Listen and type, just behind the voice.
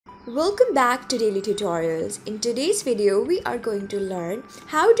Welcome back to Daily Tutorials. In today's video, we are going to learn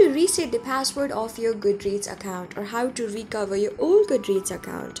how to reset the password of your Goodreads account or how to recover your old Goodreads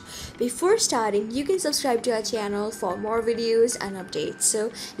account. Before starting, you can subscribe to our channel for more videos and updates.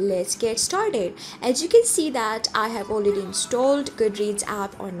 So let's get started. As you can see that I have already installed Goodreads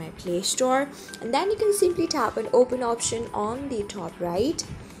app on my Play Store, and then you can simply tap on open option on the top right.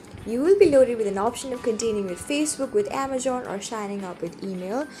 You will be loaded with an option of continuing with Facebook, with Amazon, or signing up with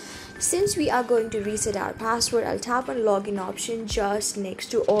email. Since we are going to reset our password, I'll tap on login option just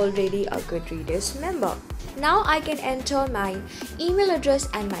next to already a Goodreads member. Now I can enter my email address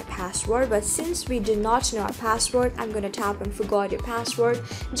and my password, but since we do not know our password, I'm going to tap on forgot your password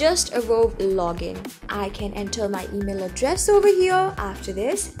just above login. I can enter my email address over here after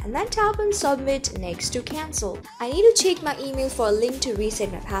this and then tap on submit next to cancel. I need to check my email for a link to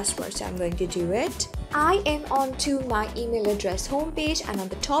reset my password, so I'm going to do it. I am onto my email address homepage, and on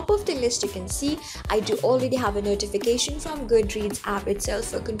the top of the list you can see I do already have a notification from Goodreads app itself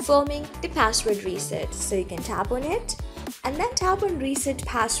for confirming the password reset. So you can tap on it and then tap on reset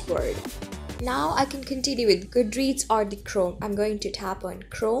password. Now I can continue with Goodreads or the Chrome. I'm going to tap on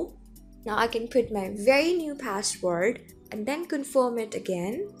Chrome. Now I can put my very new password and then confirm it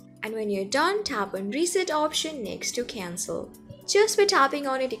again. And when you're done, tap on reset option next to cancel. Just by tapping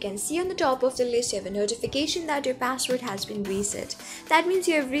on it, you can see on the top of the list you have a notification that your password has been reset. That means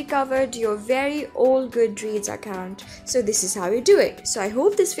you have recovered your very old Goodreads account. So this is how you do it. So I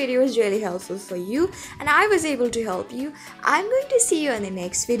hope this video was really helpful for you and I was able to help you. I'm going to see you in the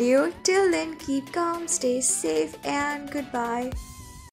next video. Till then, keep calm, stay safe, and goodbye.